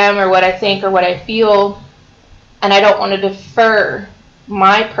I am or what I think or what I feel, and I don't want to defer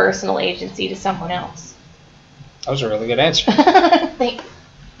my personal agency to someone else. That was a really good answer. Thanks.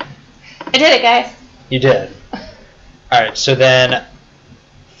 I did it, guys. You did. Alright, so then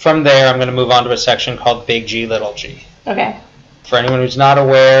from there I'm going to move on to a section called Big G, Little G. Okay. For anyone who's not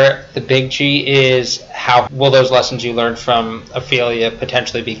aware, the Big G is how will those lessons you learned from Ophelia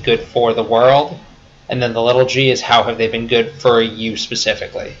potentially be good for the world? And then the Little G is how have they been good for you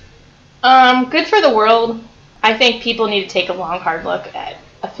specifically? Good for the world. I think people need to take a long, hard look at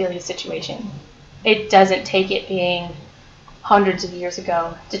Ophelia's situation. It doesn't take it being hundreds of years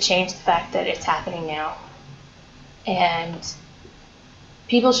ago to change the fact that it's happening now. And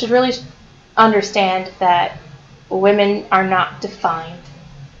people should really understand that women are not defined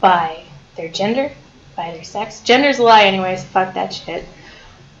by their gender, by their sex. Gender's a lie anyways, fuck that shit.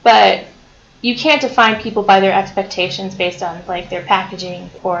 But you can't define people by their expectations based on like their packaging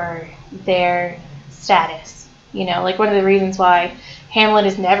or their status. You know, like one of the reasons why Hamlet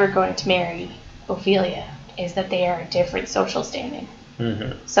is never going to marry Ophelia is that they are a different social standing.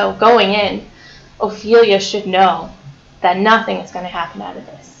 Mm-hmm. So going in, Ophelia should know that nothing is going to happen out of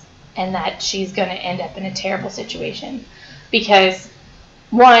this and that she's going to end up in a terrible situation. Because,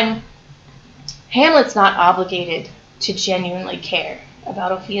 one, Hamlet's not obligated to genuinely care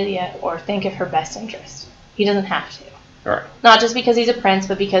about Ophelia or think of her best interest. He doesn't have to. Right. Not just because he's a prince,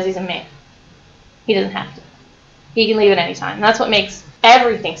 but because he's a man. He doesn't have to. He can leave at any time. That's what makes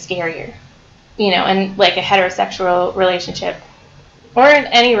everything scarier. You know, and like a heterosexual relationship, or in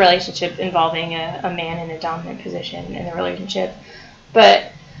any relationship involving a man in a dominant position in the relationship.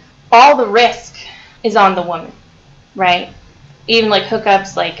 But all the risk is on the woman, right? Even like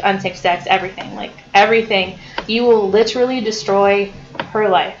hookups, like unsafe sex, everything. Like everything. You will literally destroy her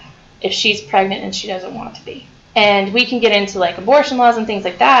life if she's pregnant and she doesn't want to be. And we can get into like abortion laws and things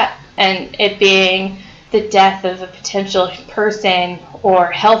like that, and it being the death of a potential person or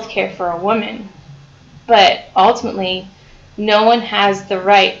health care for a woman. But ultimately, no one has the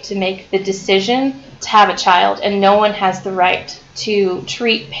right to make the decision to have a child, and no one has the right to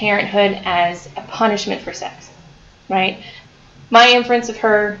treat parenthood as a punishment for sex, right? My inference of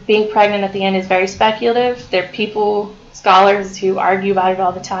her being pregnant at the end is very speculative. There are people, scholars, who argue about it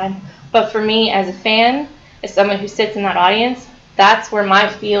all the time. But for me, as a fan, as someone who sits in that audience, that's where my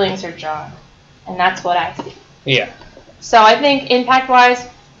feelings are drawn. And that's what I see. Yeah. So I think impact-wise,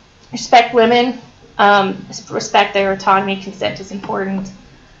 respect women, respect their autonomy, consent is important,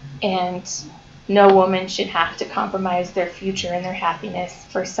 and no woman should have to compromise their future and their happiness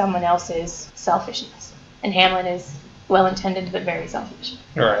for someone else's selfishness. And Hamlet is well-intended but very selfish.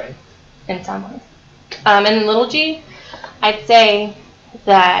 Right. In some ways. And in Little G, I'd say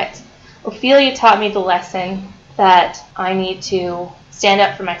that Ophelia taught me the lesson that I need to stand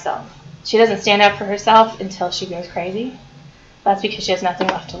up for myself. She doesn't stand up for herself until she goes crazy. That's because she has nothing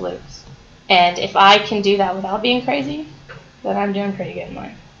left to lose. And if I can do that without being crazy, then I'm doing pretty good in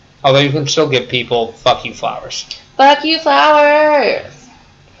life. Although you can still give people fuck you flowers. Fuck you, flowers!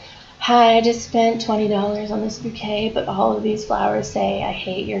 Hi, I just spent $20 on this bouquet, but all of these flowers say I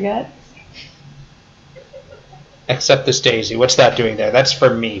hate your guts. Except this daisy. What's that doing there? That's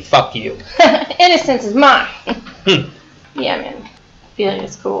for me. Fuck you. Innocence is mine. Yeah, man. Feeling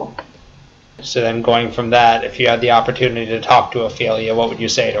is cool. So then going from that, if you had the opportunity to talk to Ophelia, what would you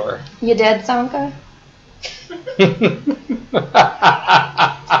say to her? You dead, Sanka?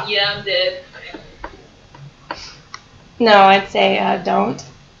 Yeah, I'm dead. No, I'd say don't.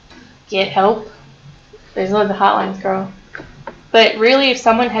 Get help. There's loads of hotlines, girl. But really, if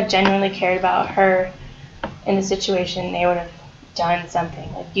someone had genuinely cared about her in the situation, they would have done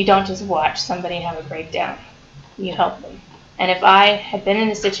something. Like, you don't just watch somebody have a breakdown. You help them. And if I had been in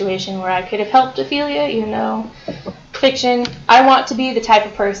a situation where I could have helped Ophelia, even though fiction, I want to be the type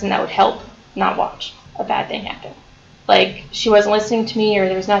of person that would help, not watch a bad thing happen. Like, she wasn't listening to me, or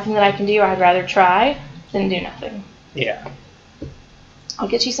there was nothing that I can do, I'd rather try than do nothing. Yeah. I'll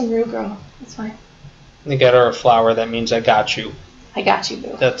get you some Rue, girl. It's fine. You get her a flower, that means I got you. I got you,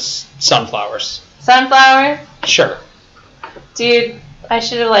 boo. That's sunflowers. Sunflower? Sure. Dude, I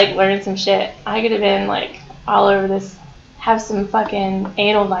should have, like, learned some shit. I could have been, like, all over this. Have some fucking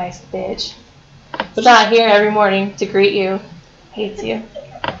Edelweiss, bitch. It's not here every morning to greet you. Hates you.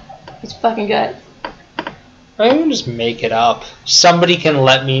 It's fucking good. I can just make it up. Somebody can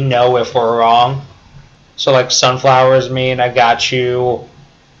let me know if we're wrong. So, like, sunflowers mean I got you.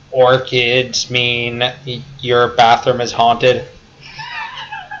 Orchids mean your bathroom is haunted.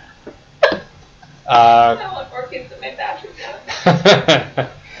 I don't want orchids in my bathroom.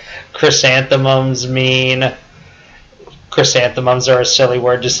 Chrysanthemums mean... Chrysanthemums are a silly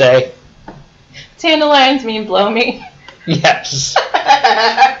word to say. Dandelions mean blow me. Yes.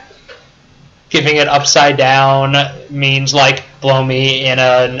 Giving it upside down means, like, blow me in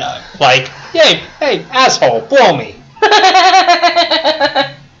a, like, hey, asshole, blow me.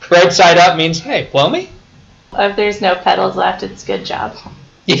 Right side up means, hey, blow me. If there's no petals left, it's good job.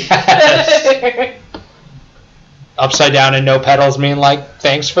 Yes. Upside down and no petals mean, like,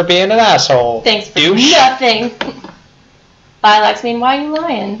 thanks for being an asshole. Thanks for douche. nothing. Lilacs mean, why are you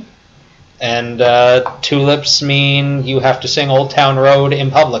lying? And tulips mean you have to sing Old Town Road in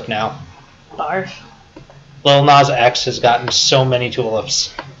public now. Barf. Lil Nas X has gotten so many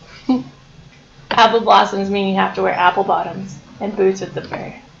tulips. Apple blossoms mean you have to wear apple bottoms and boots with the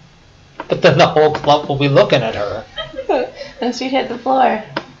fur. But then the whole club will be looking at her. And she'd hit the floor.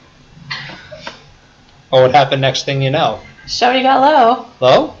 What would happen next thing you know? Shorty got low.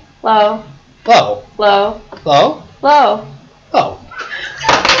 Low? Low. Low? Low. Low? Low. Oh.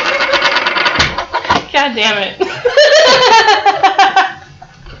 God damn it.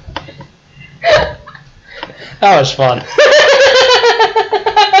 That was fun.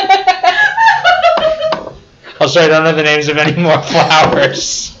 Oh, sorry, I don't know the names of any more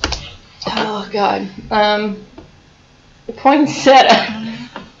flowers. Oh, God. Poinsettia.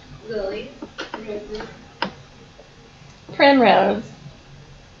 Lily. Roses. Primrose.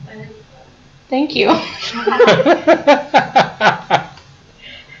 Thank you.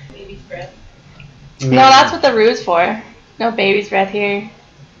 Baby's breath. No, that's what the rue's for. No baby's breath here.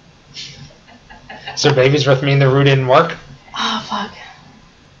 So baby's breath mean the roux didn't work? Oh, fuck.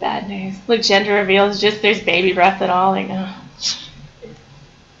 Bad news. Look, gender reveals just there's baby breath at all. Like, oh.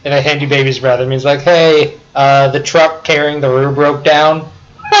 And I hand you baby's breath. It means like, hey, the truck carrying the roux broke down.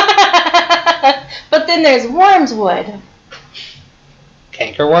 But then there's Wormswood.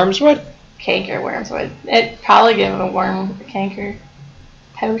 Canker wormswood? Canker Wormswood. It probably give him a worm canker.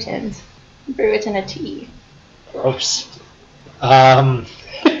 Potent. Brew it in a tea. Gross. But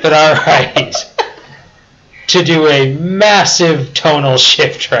alright. to do a massive tonal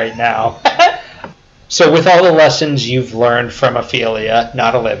shift right now. So with all the lessons you've learned from Ophelia,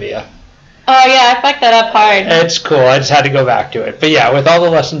 not Olivia. Oh yeah, I fucked that up hard. It's cool. I just had to go back to it. But yeah, with all the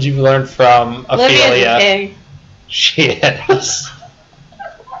lessons you've learned from Olivia's Ophelia, a pig. she is.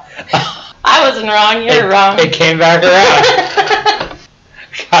 I wasn't wrong. You're wrong. It came back around.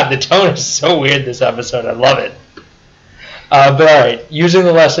 God, the tone is so weird this episode. I love it. But all right, using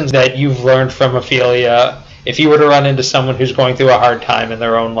the lessons that you've learned from Ophelia, if you were to run into someone who's going through a hard time in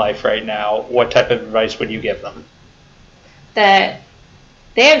their own life right now, what type of advice would you give them? That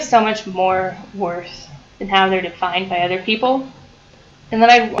they have so much more worth than how they're defined by other people. And then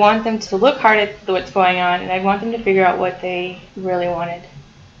I want them to look hard at what's going on, and I want them to figure out what they really wanted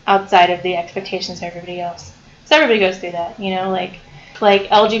outside of the expectations of everybody else. So everybody goes through that, you know, like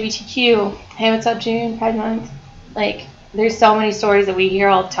LGBTQ. Hey, what's up, June? Pride Month. Like, there's so many stories that we hear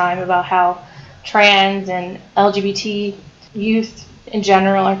all the time about how trans and LGBT youth in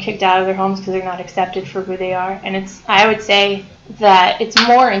general are kicked out of their homes because they're not accepted for who they are. And I would say that it's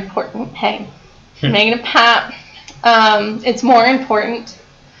more important, hey, Megan and Pat, it's more important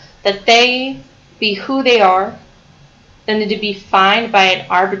that they be who they are than to be defined by an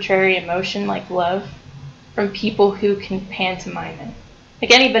arbitrary emotion like love from people who can pantomime it.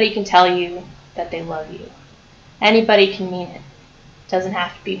 Like, anybody can tell you that they love you. Anybody can mean it. It doesn't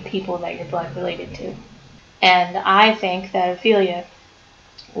have to be people that you're blood related to. And I think that Ophelia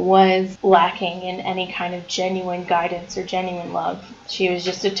was lacking in any kind of genuine guidance or genuine love. She was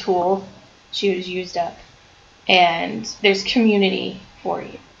just a tool. She was used up. And there's community for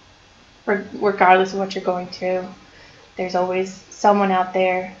you. Regardless of what you're going through, there's always someone out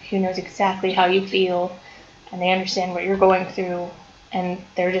there who knows exactly how you feel, and they understand what you're going through, and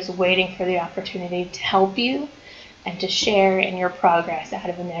they're just waiting for the opportunity to help you and to share in your progress out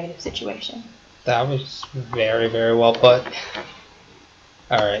of a negative situation. That was very, very well put.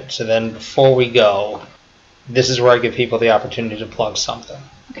 All right, so then before we go, this is where I give people the opportunity to plug something.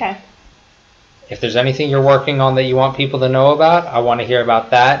 Okay. If there's anything you're working on that you want people to know about, I want to hear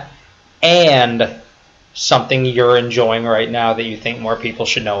about that. And something you're enjoying right now that you think more people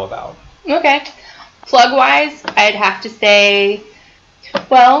should know about. Okay. Plug-wise, I'd have to say,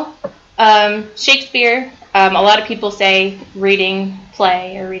 well, Shakespeare. A lot of people say reading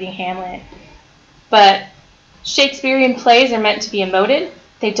play or reading Hamlet. But Shakespearean plays are meant to be emoted.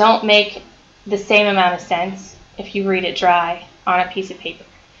 They don't make the same amount of sense if you read it dry on a piece of paper.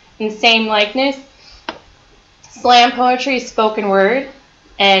 In the same likeness, slam poetry is spoken word,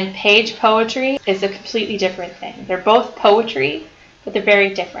 and page poetry is a completely different thing. They're both poetry, but they're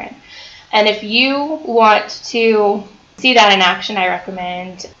very different. And if you want to see that in action, I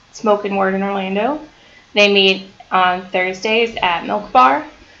recommend Spoken Word in Orlando. They meet on Thursdays at Milk Bar.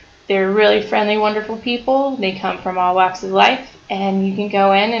 They're really friendly, wonderful people. They come from all walks of life, and you can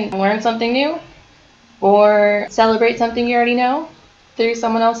go in and learn something new or celebrate something you already know through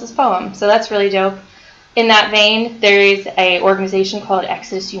someone else's poem. So that's really dope. In that vein, there is an organization called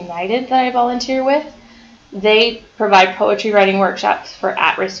Exodus United that I volunteer with. They provide poetry writing workshops for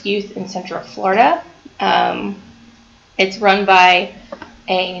at-risk youth in Central Florida. It's run by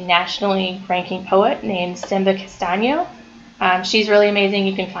a nationally ranking poet named Simba Castano. She's really amazing.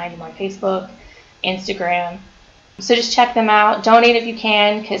 You can find them on Facebook, Instagram. So just check them out. Donate if you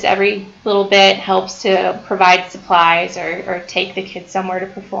can, because every little bit helps to provide supplies or take the kids somewhere to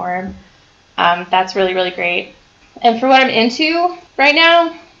perform. That's really, really great. And for what I'm into right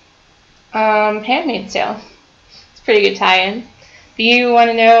now, Handmaid's Tale. It's a pretty good tie-in. If you want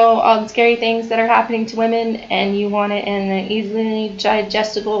to know all the scary things that are happening to women and you want it in an easily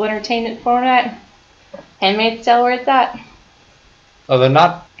digestible entertainment format, Handmaid's Tale where it's at. Well, they're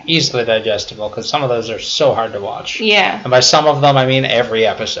not easily digestible because some of those are so hard to watch. Yeah. And by some of them, I mean every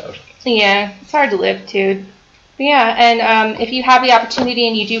episode. Yeah, it's hard to live, dude. But yeah, and if you have the opportunity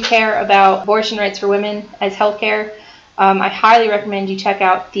and you do care about abortion rights for women as healthcare, I highly recommend you check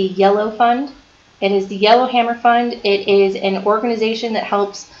out the Yellow Fund. It is the Yellowhammer Fund. It is an organization that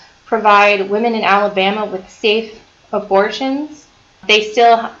helps provide women in Alabama with safe abortions. They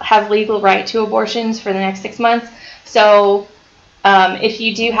still have legal right to abortions for the next 6 months. So if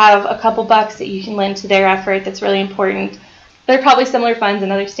you do have a couple bucks that you can lend to their effort, that's really important. There are probably similar funds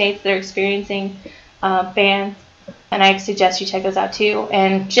in other states that are experiencing bans, and I suggest you check those out too.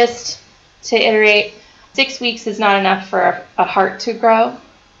 And just to iterate, 6 weeks is not enough for a heart to grow.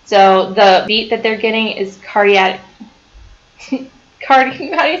 So the beat that they're getting is cardiac. How do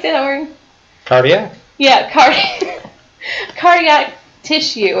you say that word? Cardiac? Yeah, cardiac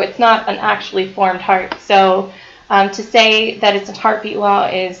tissue. It's not an actually formed heart. So to say that it's a heartbeat law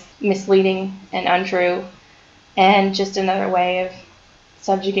is misleading and untrue. and just another way of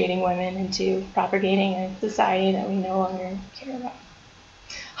subjugating women into propagating a society that we no longer care about.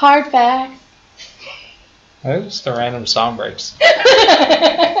 Hard facts. Just the random song breaks.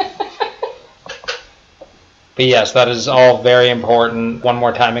 But yes, that is all very important. One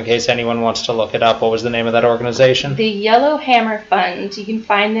more time in case anyone wants to look it up. What was the name of that organization? The Yellow Hammer Fund. You can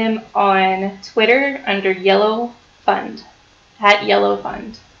find them on Twitter under Yellow Fund, at Yellow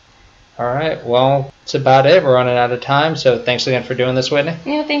Fund. All right. Well, that's about it. We're running out of time. So thanks again for doing this, Whitney.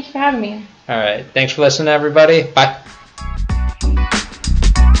 Yeah, thank you for having me. All right. Thanks for listening, everybody. Bye.